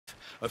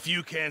a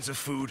few cans of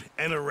food,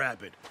 and a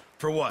rabbit.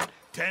 For what,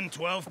 10,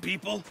 12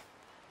 people?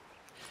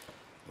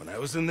 When I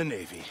was in the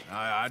Navy...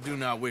 I do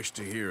not wish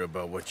to hear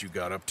about what you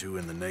got up to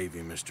in the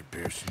Navy, Mr.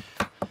 Pearson.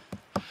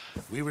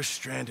 We were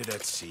stranded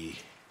at sea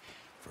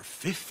for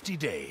 50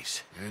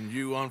 days. And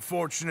you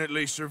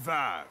unfortunately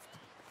survived.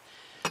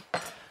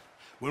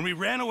 When we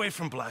ran away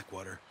from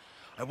Blackwater,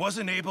 I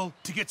wasn't able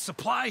to get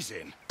supplies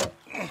in.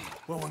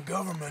 Well, when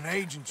government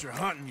agents are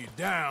hunting you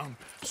down,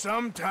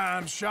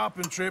 sometimes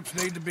shopping trips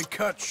need to be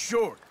cut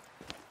short.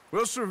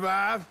 We'll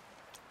survive.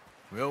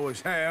 We always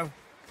have.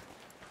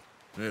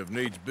 If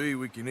needs be,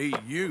 we can eat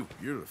you.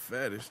 You're the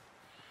fattest.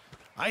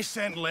 I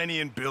sent Lenny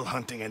and Bill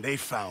hunting, and they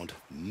found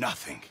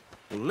nothing.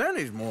 Well,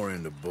 Lenny's more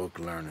into book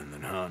learning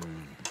than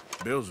hunting.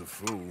 Bill's a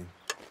fool.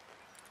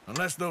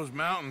 Unless those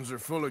mountains are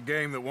full of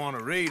game that want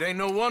to read, ain't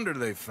no wonder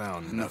they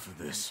found Enough of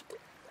this.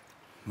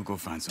 We'll go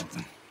find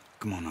something.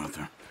 Come on,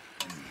 Arthur.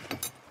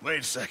 Wait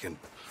a second.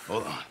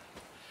 Hold on.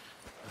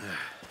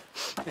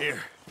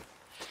 Here.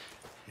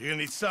 You're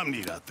gonna need something to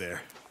eat out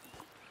there.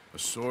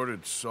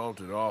 Assorted,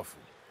 salted offal.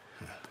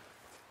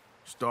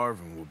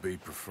 Starving will be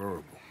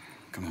preferable.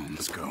 Come on,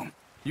 let's go.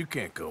 You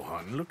can't go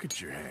hunting. Look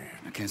at your hand.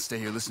 I can't stay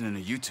here listening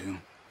to you two.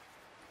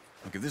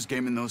 Look, if there's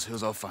game in those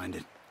hills, I'll find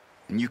it.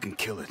 And you can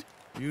kill it.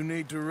 You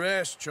need to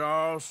rest,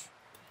 Charles.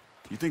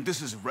 You think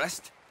this is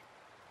rest?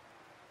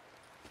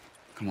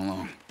 Come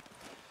along.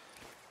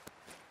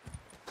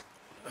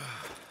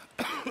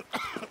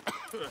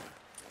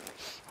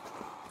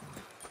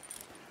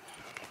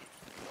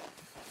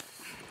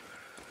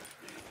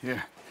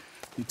 Here,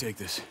 you take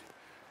this.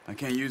 I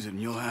can't use it,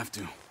 and you'll have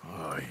to.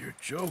 Oh, you're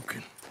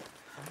joking.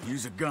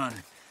 Use a gun,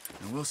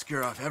 and we'll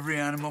scare off every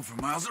animal for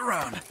miles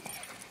around.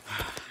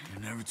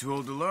 You're never too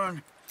old to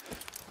learn,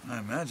 I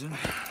imagine.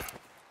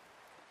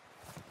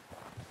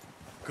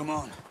 Come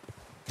on,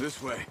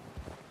 this way.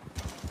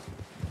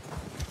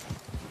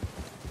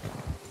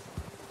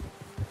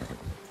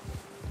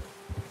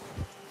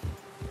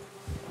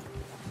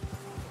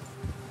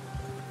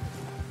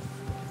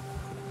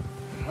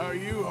 How are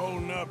you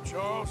holding up,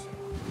 Charles?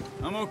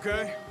 I'm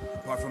okay,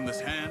 apart from this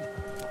hand.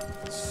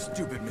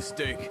 Stupid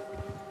mistake.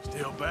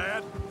 Still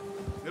bad?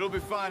 It'll be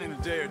fine in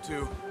a day or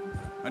two.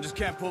 I just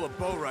can't pull a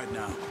bow right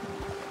now.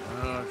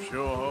 I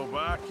sure hope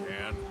I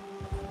can.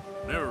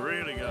 Never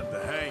really got the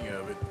hang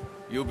of it.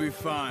 You'll be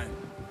fine.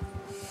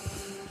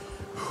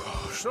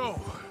 So,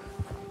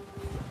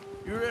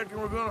 you reckon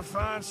we're gonna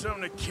find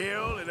something to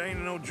kill that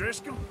ain't no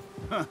Driscoll?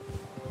 Huh.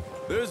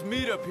 There's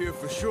meat up here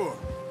for sure.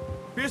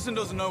 Pearson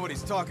doesn't know what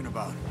he's talking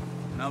about.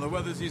 Now the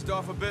weather's eased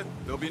off a bit,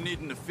 they'll be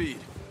needing to feed.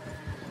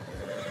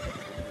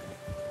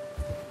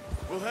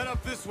 We'll head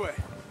up this way.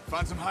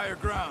 Find some higher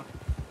ground.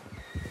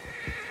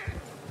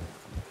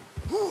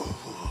 Whew.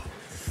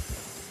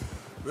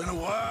 Been a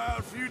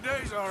wild few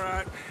days, all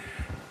right.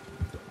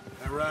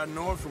 That ride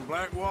north from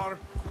Blackwater,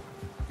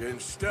 getting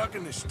stuck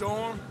in the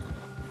storm,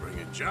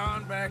 bringing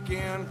John back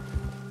in.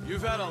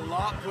 You've had a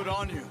lot put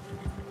on you.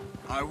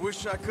 I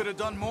wish I could have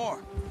done more.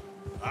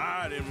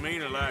 I didn't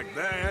mean it like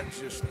that,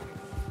 just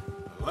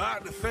a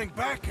lot to think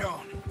back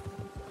on.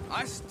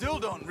 I still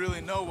don't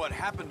really know what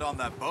happened on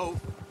that boat.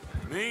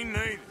 Me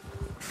neither.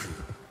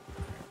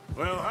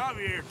 Well,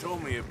 Javier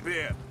told me a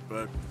bit,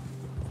 but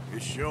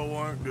it sure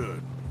weren't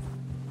good.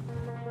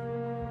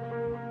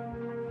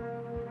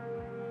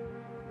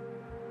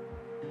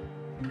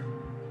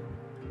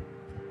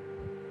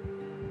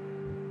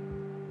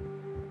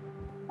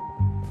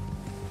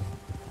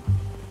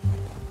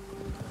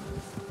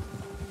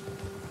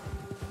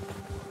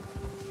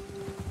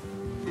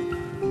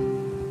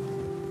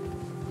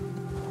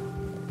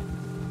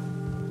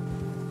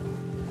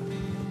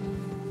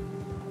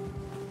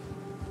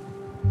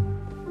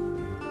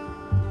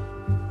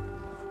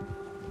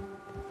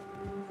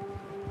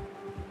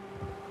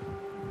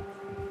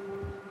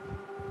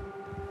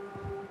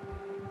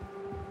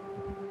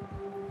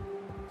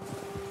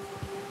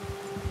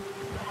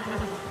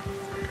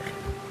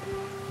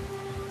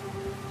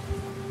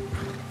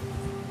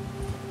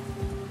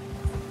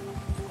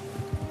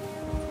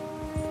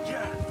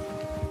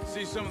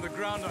 Some of the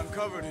ground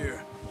uncovered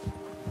here.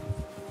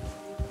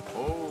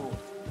 Oh.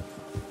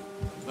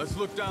 Let's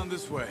look down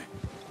this way.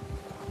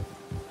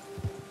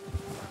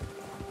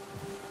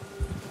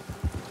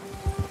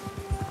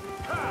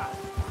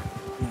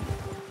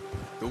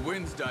 The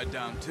wind's died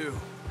down too.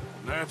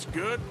 That's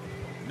good.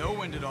 No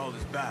wind at all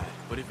is bad,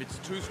 but if it's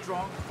too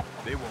strong,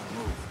 they won't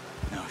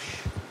move. Now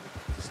shh.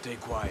 Stay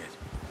quiet.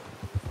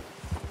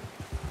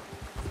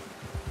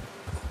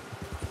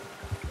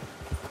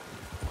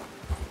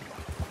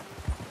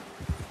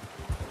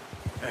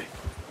 Hey,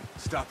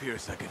 stop here a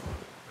second.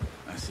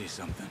 I see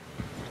something.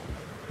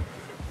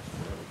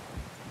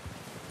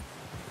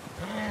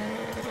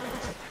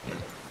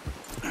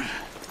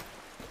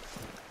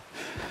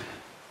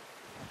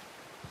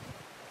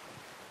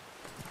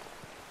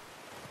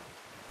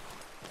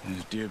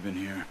 There's deer been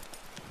here.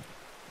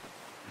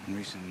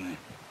 Recently.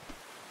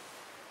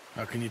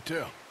 How can you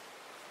tell?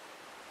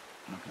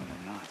 How come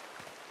they're not?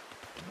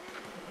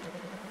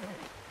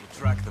 We'll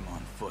track them on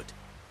foot.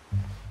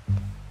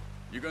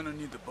 You're gonna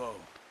need the bow.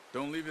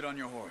 Don't leave it on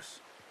your horse.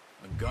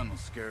 A gun will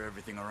scare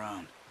everything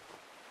around.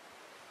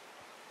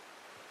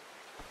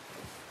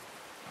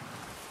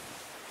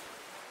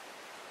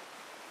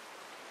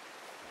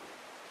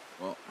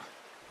 Well,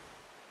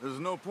 there's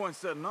no point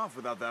setting off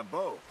without that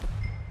bow.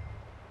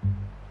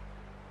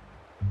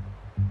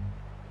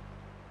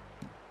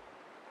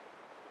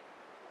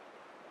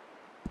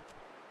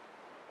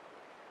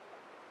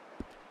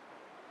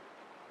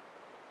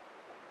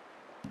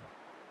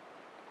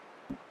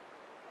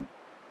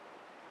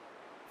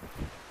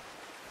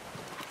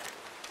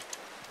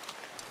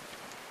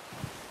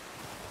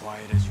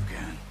 Quiet as you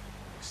can.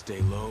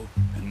 Stay low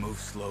and move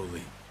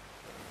slowly.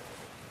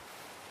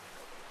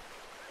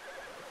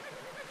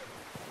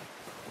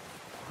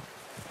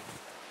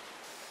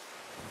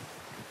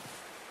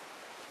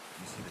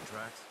 You see the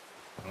tracks?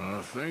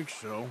 I think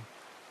so.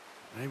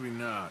 Maybe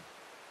not.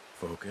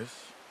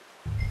 Focus.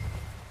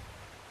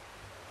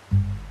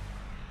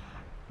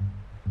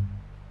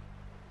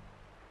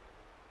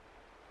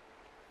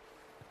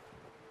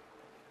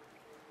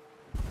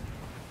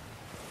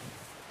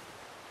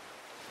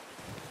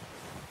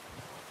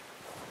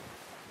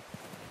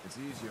 It's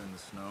easier in the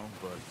snow,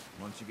 but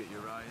once you get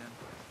your eye in,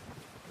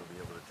 you'll be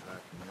able to track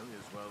nearly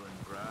as well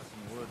in grass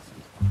and woods.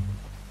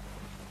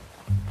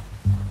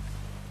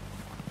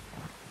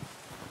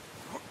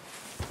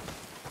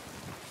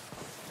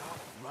 Stop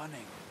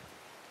running.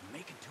 You're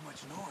making too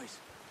much noise.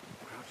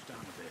 Crouch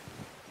down a bit.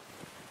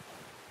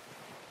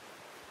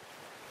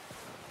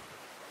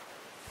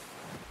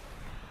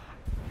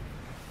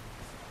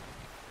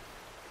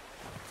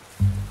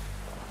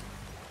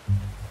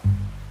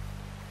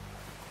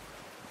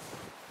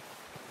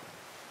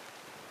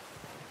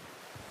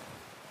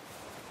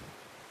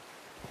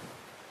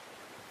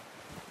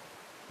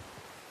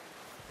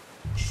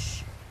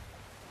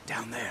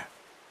 Down there.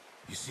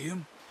 You see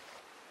him?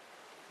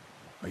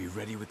 Are you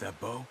ready with that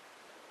bow?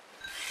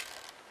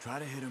 Try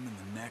to hit him in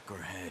the neck or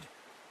head.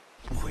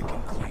 Quick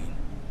and clean.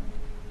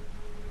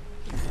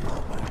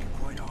 Back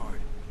quite hard.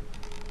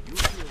 You'll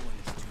feel when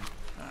it's too...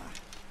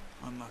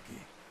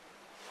 unlucky.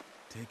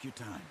 Take your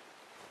time.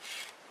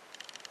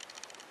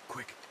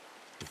 Quick,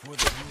 before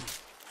they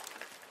move.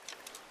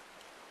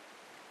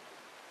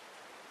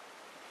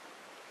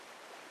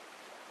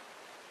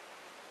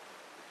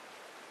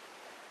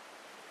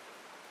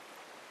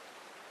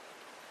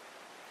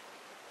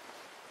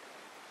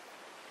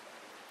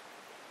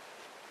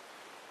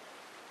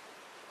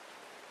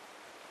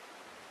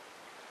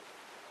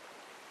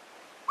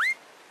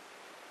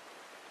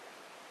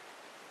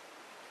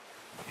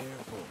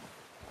 Careful.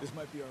 This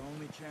might be our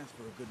only chance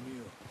for a good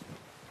meal.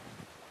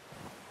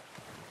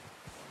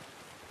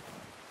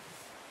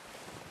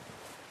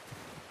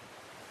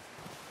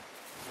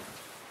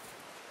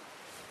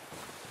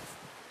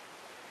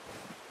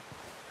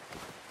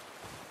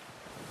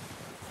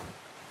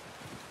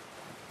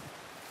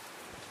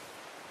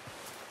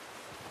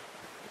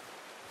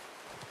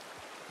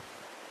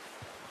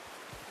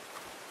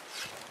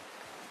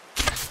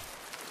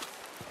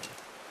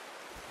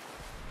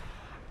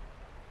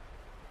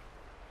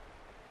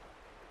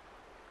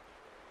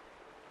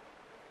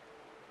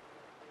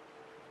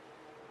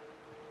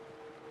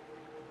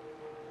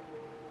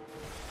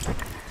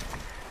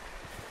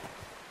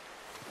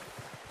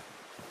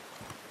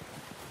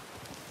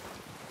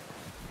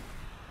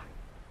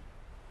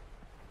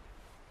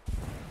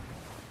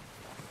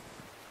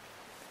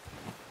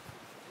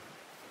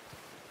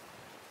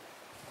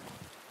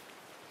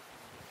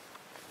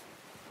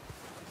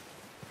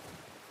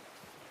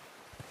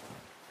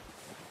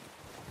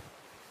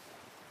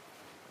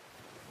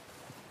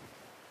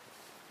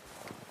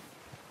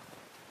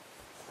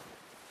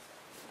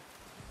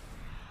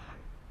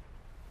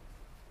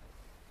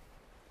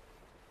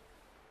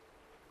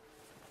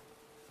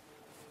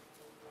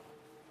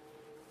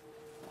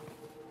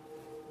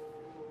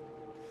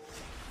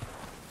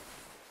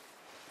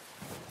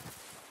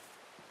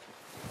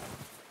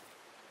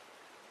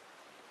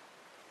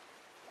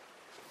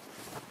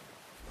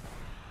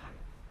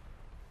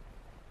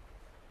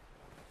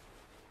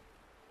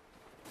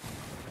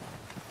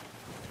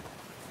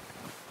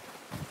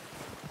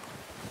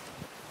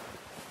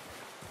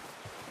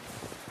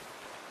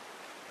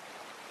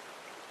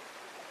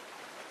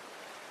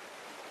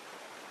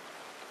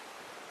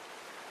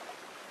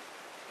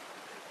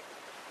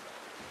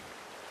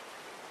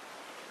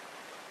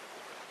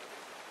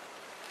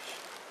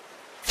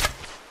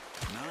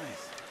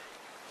 Nice.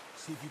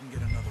 See if you can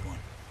get another one.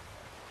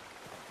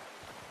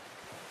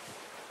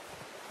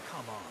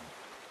 Come on.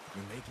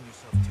 You're making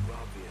yourself too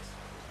obvious.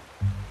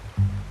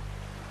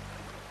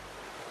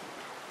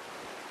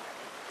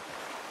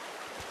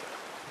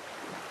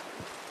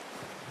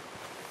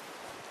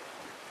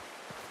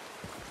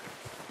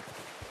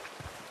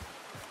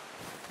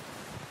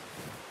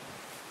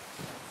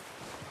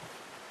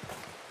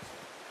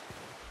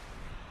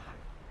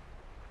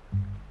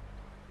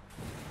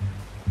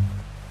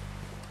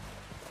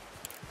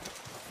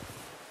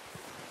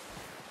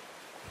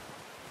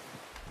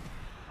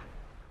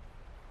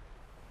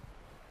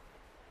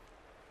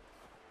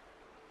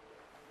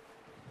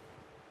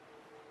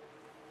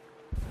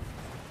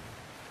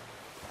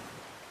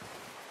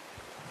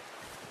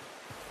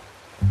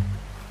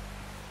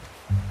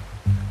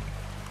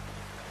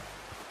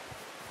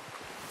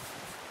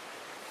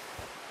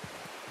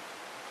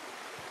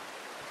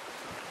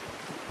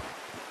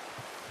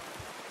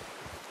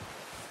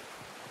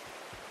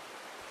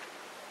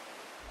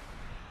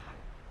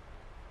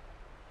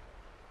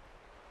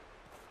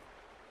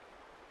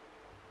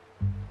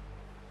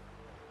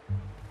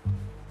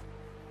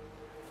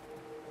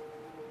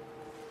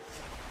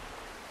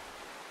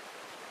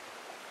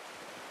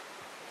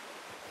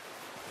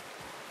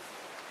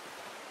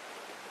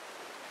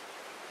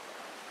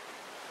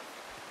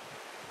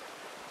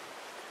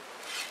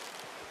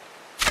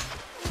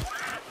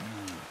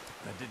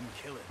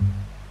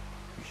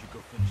 You should go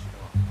finish it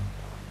off.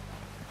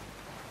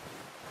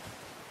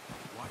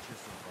 Watch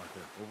yourself,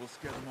 Arthur, or we'll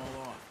scare them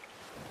all off.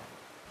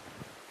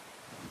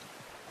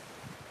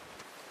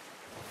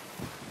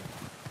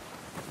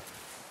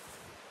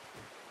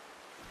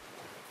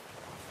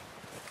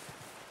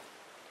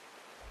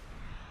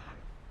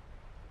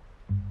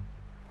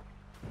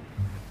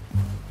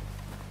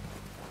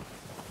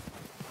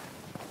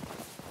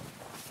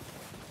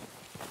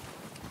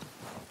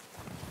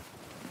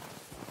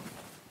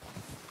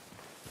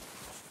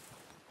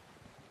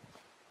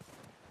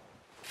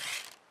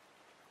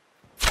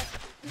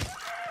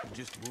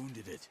 Just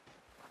wounded it.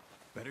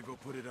 Better go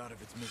put it out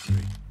of its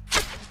misery.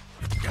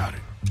 Got it.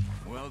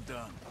 Well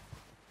done.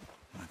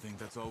 I think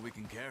that's all we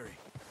can carry.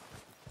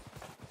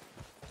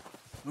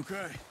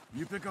 Okay,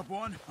 you pick up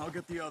one, I'll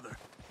get the other.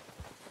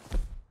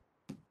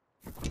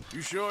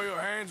 You sure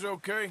your hand's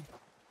okay?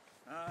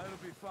 It'll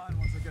be fine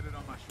once I get it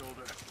on my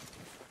shoulder.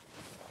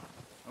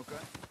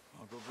 Okay,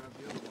 I'll go grab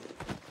the other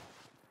one.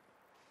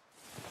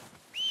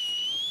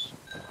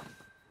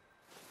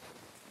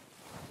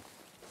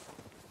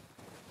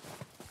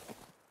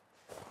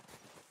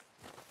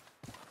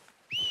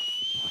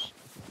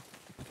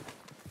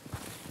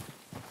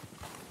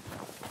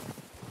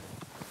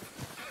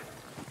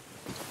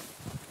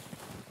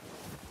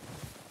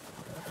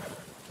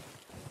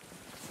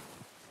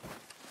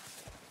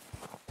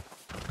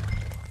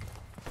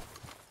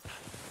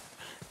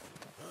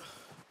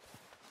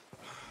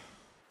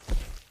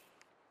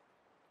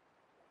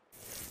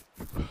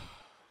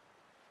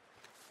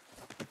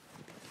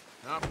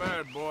 Not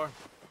bad, boy.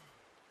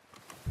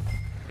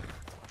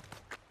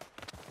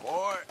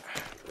 Boy.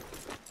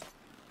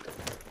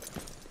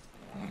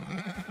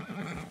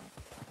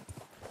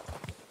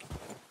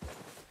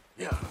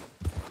 Yeah.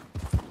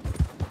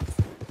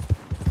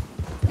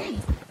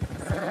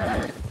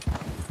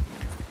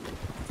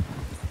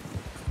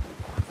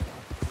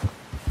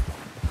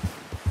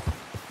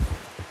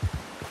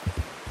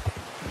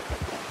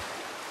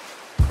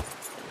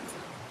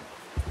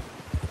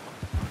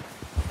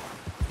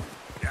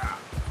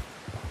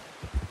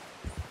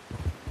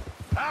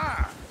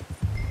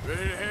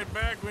 Ready to head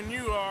back when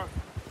you are.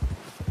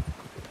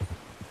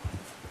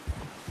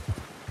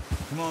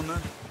 Come on,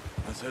 then.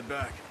 Let's head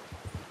back.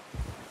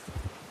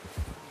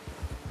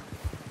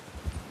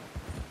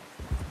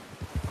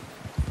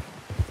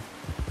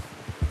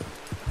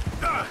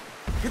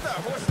 Get that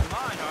horse in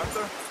line,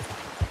 Arthur.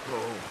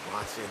 Oh,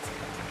 watch it.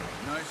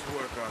 Nice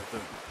work,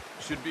 Arthur.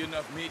 Should be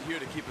enough meat here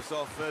to keep us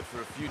all fed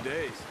for a few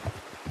days.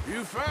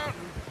 You found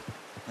him.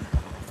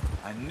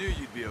 I knew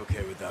you'd be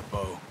okay with that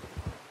bow.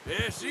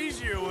 It's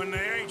easier when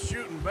they ain't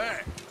shooting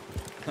back.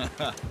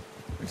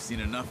 We've seen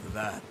enough of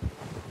that.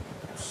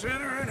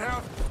 Considering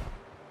how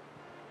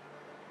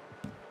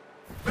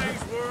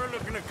things were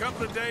looking a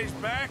couple of days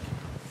back,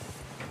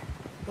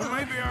 well,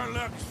 maybe our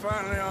luck's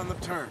finally on the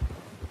turn.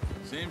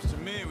 Seems to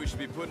me we should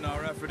be putting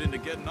our effort into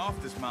getting off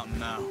this mountain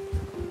now.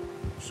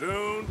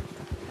 Soon.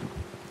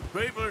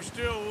 People are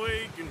still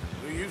weak, and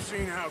well, you've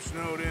seen how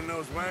snowed in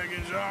those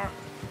wagons are.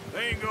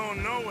 They ain't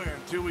going nowhere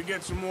until we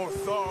get some more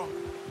thaw.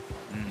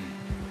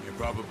 You're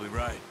probably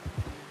right.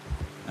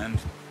 And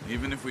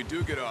even if we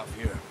do get off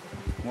here,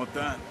 what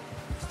then?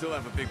 We still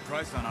have a big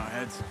price on our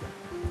heads.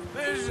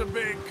 This is a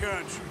big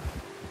country.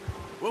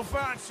 We'll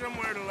find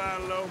somewhere to lie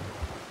low.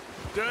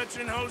 Dutch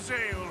and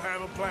Jose will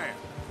have a plan.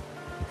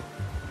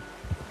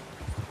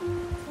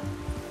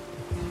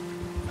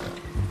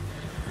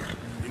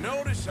 You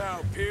notice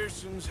how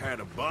Pearson's had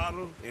a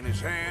bottle in his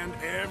hand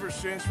ever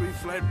since we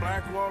fled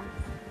Blackwater?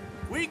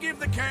 We give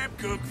the camp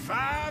cook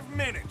 5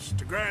 minutes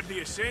to grab the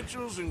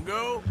essentials and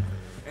go,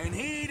 and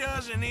he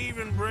doesn't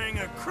even bring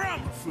a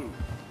crumb of food.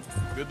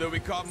 Good that we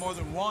caught more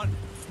than one.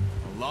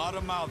 A lot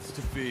of mouths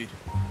to feed.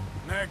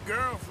 And that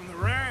girl from the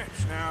ranch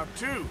now,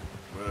 too,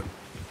 but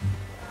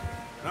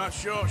not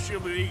sure she'll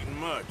be eating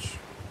much.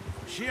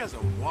 She has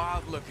a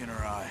wild look in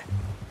her eye.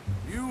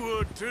 You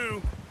would,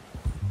 too.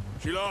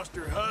 She lost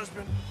her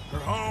husband, her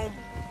home,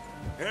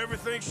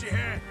 everything she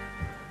had.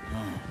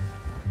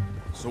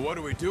 So what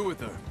do we do with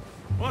her?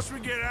 Once we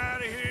get out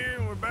of here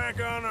and we're back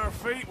on our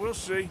feet, we'll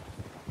see.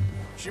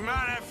 She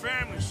might have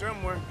family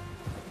somewhere.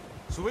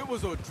 So it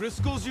was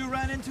O'Driscoll's you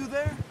ran into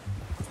there?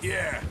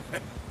 Yeah.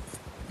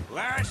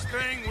 Last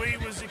thing we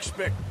was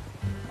expecting.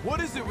 What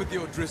is it with the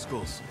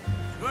O'Driscolls?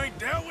 You ain't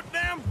dealt with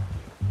them?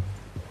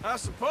 I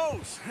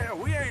suppose. Hell,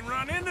 we ain't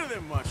run into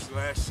them much the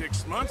last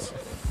 6 months.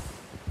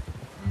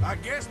 I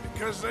guess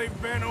because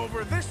they've been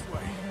over this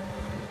way.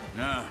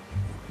 Nah.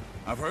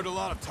 I've heard a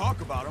lot of talk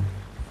about them.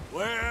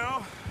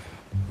 Well,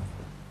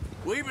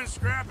 we've been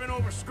scrapping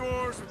over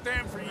scores with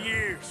them for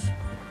years.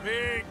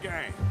 Big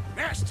gang.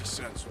 Nasty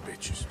sons of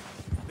bitches.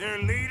 Their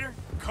leader,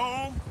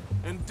 Combe,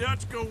 and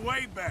Dutch go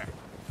way back.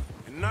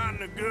 And not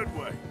in a good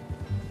way.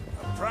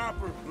 A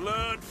proper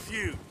blood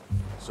feud.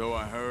 So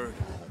I heard.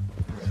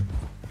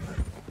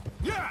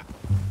 Yeah!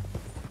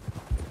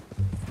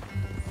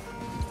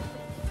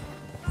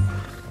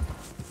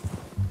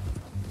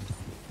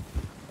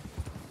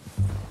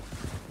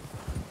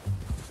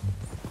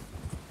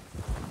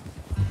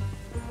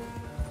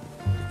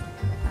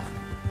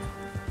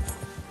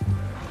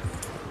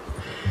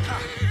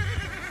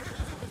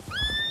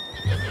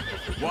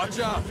 Watch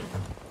out!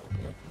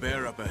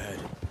 Bear up ahead.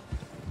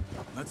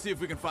 Let's see if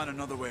we can find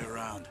another way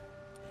around.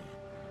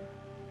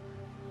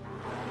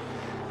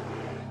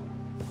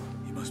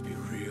 You must be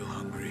real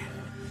hungry.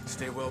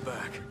 Stay well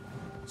back.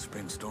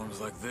 Spring storms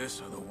like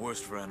this are the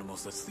worst for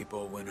animals that sleep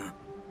all winter.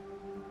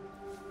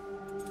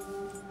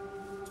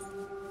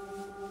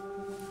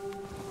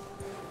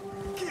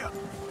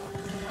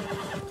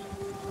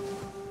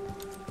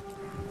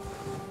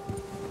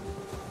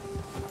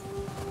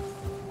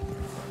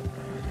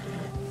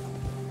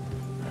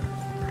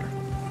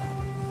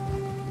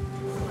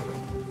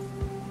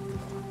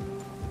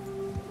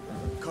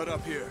 Cut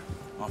up here,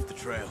 off the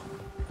trail.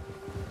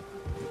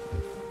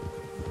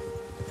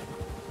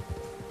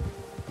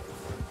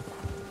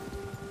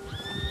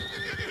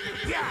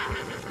 Yeah!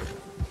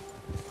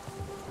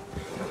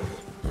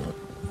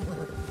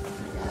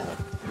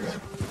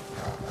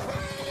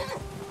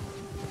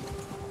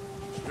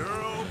 You're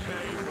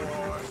okay,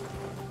 boy.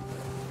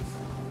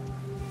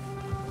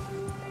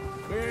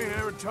 We ain't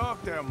ever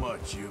talked that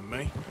much, you and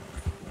me.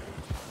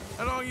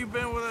 How long you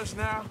been with us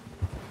now?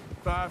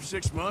 5,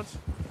 6 months?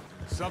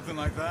 Something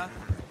like that?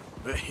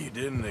 Bet you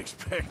didn't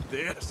expect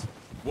this.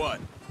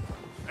 What?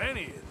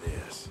 Any of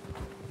this.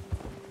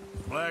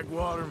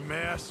 Blackwater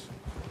mess.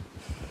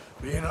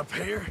 Being up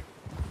here?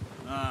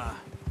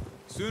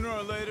 Sooner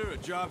or later, a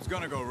job's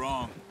gonna go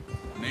wrong.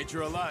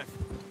 Nature of life.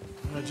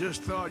 I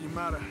just thought you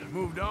might have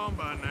moved on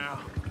by now.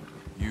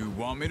 You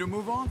want me to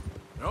move on?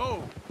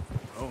 No.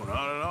 No,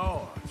 not at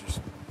all.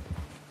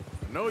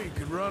 I know you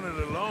could run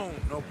it alone,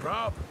 no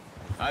problem.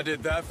 I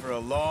did that for a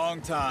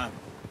long time.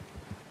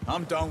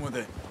 I'm done with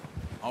it.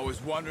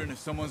 Always wondering if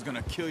someone's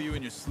gonna kill you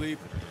in your sleep.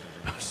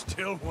 I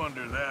still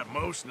wonder that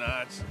most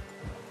nights.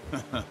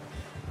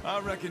 I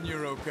reckon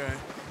you're okay.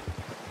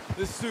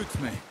 This suits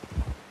me.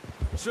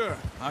 Sure,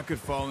 I could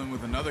fall in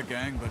with another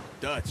gang, but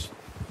Dutch...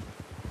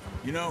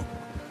 You know,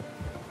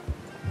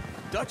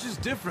 Dutch is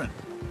different.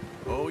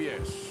 Oh,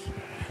 yes.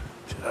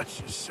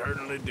 Dutch is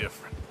certainly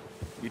different.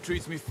 He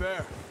treats me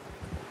fair.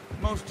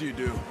 Most of you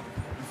do.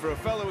 And for a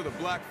fellow with a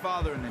black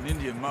father and an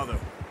Indian mother,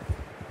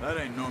 that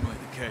ain't normally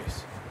the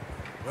case.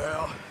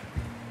 Well,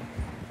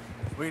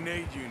 we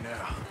need you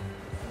now.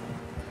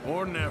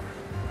 Or never.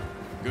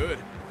 Good.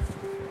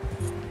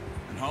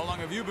 And how long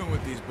have you been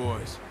with these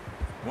boys?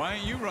 Why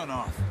ain't you run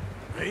off?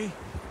 Me?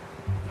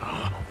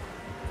 Oh,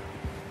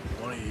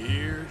 20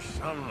 years,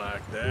 something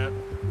like that.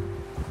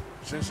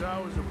 Since I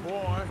was a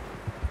boy.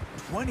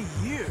 20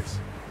 years?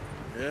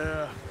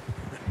 Yeah.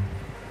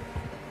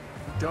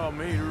 He taught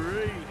me to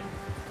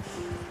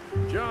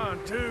read. John,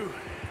 too.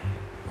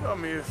 Taught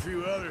me a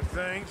few other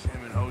things,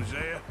 him and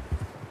Hosea.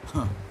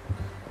 Huh.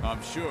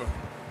 I'm sure.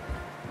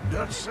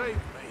 Dutch saved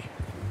me.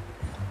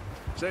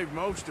 Saved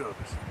most of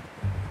us.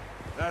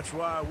 That's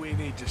why we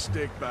need to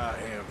stick by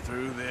him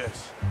through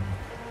this.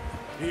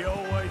 He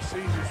always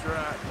sees us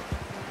right.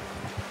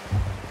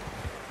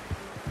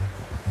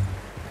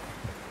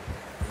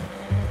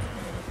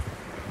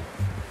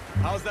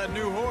 How's that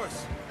new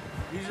horse?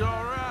 He's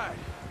all right.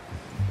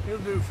 He'll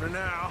do for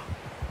now.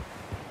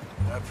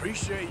 I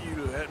appreciate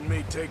you letting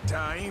me take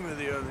Taima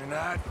the other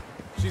night.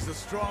 She's a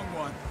strong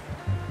one.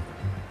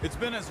 It's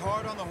been as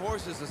hard on the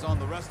horses as on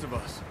the rest of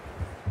us.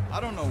 I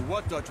don't know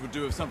what Dutch would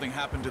do if something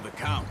happened to the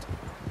Count.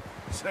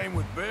 Same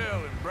with Bill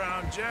and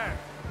Brown Jack.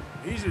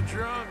 He's a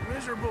drunk,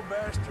 miserable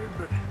bastard,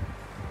 but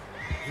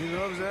he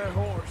loves that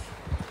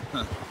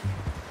horse.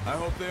 I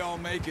hope they all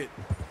make it.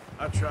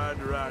 I tried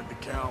to ride the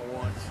Count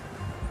once.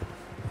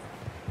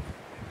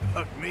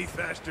 Bucked me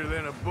faster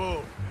than a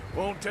bull.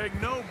 Won't take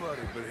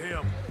nobody but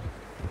him.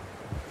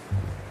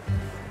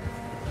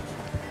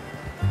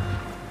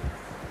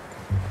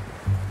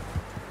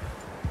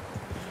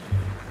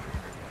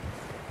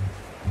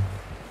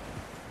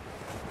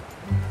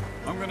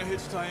 I'm gonna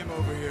hitch Taima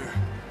over here.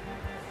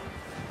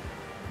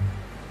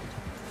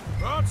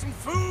 Brought some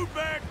food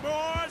back,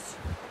 boys!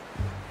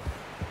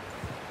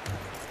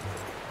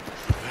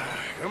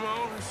 Come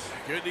on, let's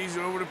get these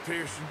over to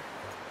Pearson.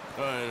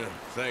 And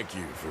thank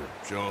you for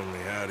showing me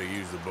how to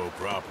use the bow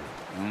properly.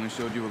 I only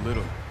showed you a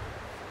little.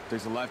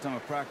 Takes a lifetime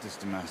of practice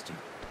to master.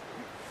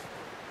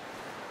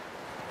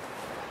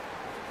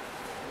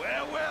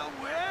 Well, well,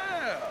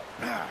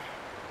 well.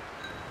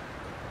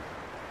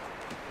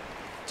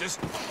 Just...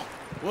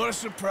 What a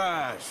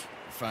surprise.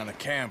 Find a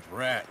camp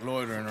rat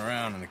loitering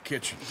around in the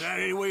kitchen. Is that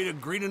any way to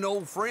greet an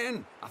old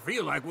friend? I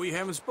feel like we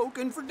haven't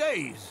spoken for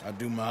days. I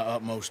do my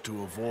utmost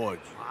to avoid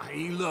you.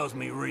 He loves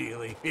me,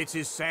 really. It's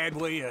his sad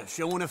way of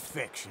showing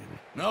affection.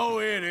 No,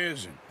 it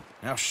isn't.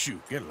 Now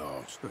shoot, get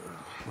lost.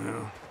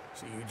 Well,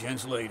 see you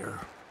gents later.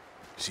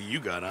 See, you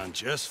got on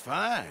just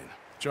fine.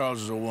 Charles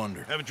is a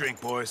wonder. Have a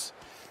drink, boys.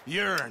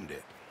 You earned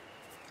it.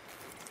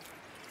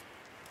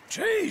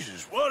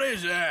 Jesus, what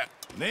is that?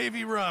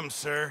 Navy rum,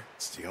 sir.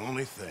 It's the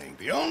only thing.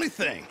 The only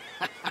thing.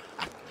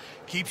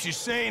 Keeps you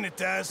sane, it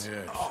does.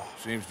 Yes,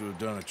 seems to have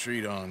done a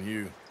treat on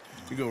you.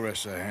 You go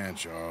rest that hand,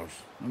 Charles.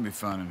 I'll be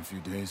fine in a few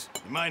days.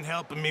 You mind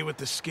helping me with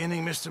the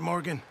skinning, Mr.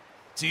 Morgan?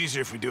 It's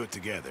easier if we do it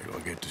together. Do I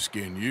get to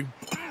skin you?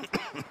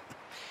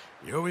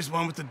 You're always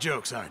one with the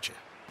jokes, aren't you?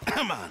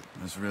 Come on.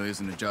 This really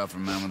isn't a job for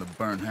a man with a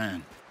burnt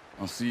hand.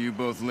 I'll see you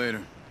both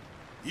later.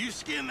 You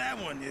skinned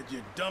that one that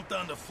you dumped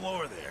on the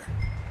floor there.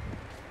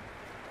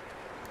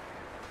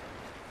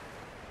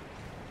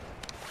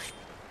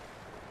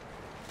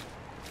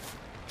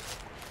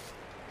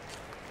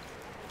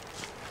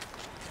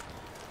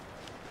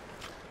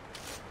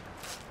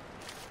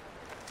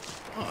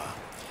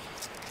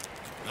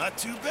 Not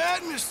too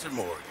bad, Mr.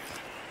 Morgan.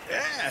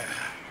 Yeah.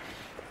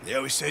 They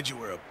always said you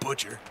were a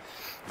butcher.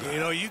 You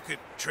know, you could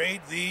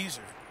trade these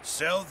or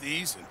sell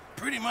these in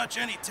pretty much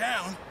any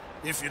town,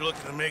 if you're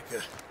looking to make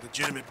a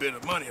legitimate bit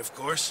of money, of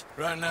course.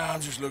 Right now, I'm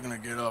just looking to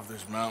get off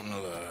this mountain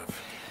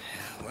alive.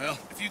 Well,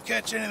 if you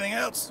catch anything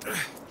else,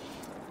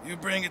 you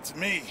bring it to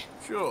me.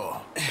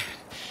 Sure.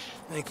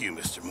 Thank you,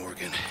 Mr.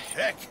 Morgan.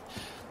 Heck,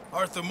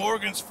 Arthur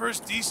Morgan's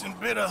first decent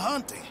bit of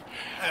hunting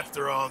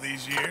after all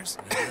these years.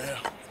 Yeah.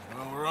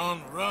 Well, we're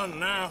on the run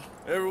now.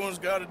 Everyone's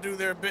got to do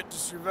their bit to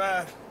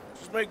survive.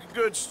 Just make a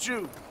good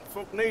stew.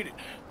 Folk need it.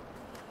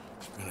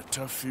 It's been a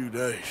tough few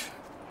days.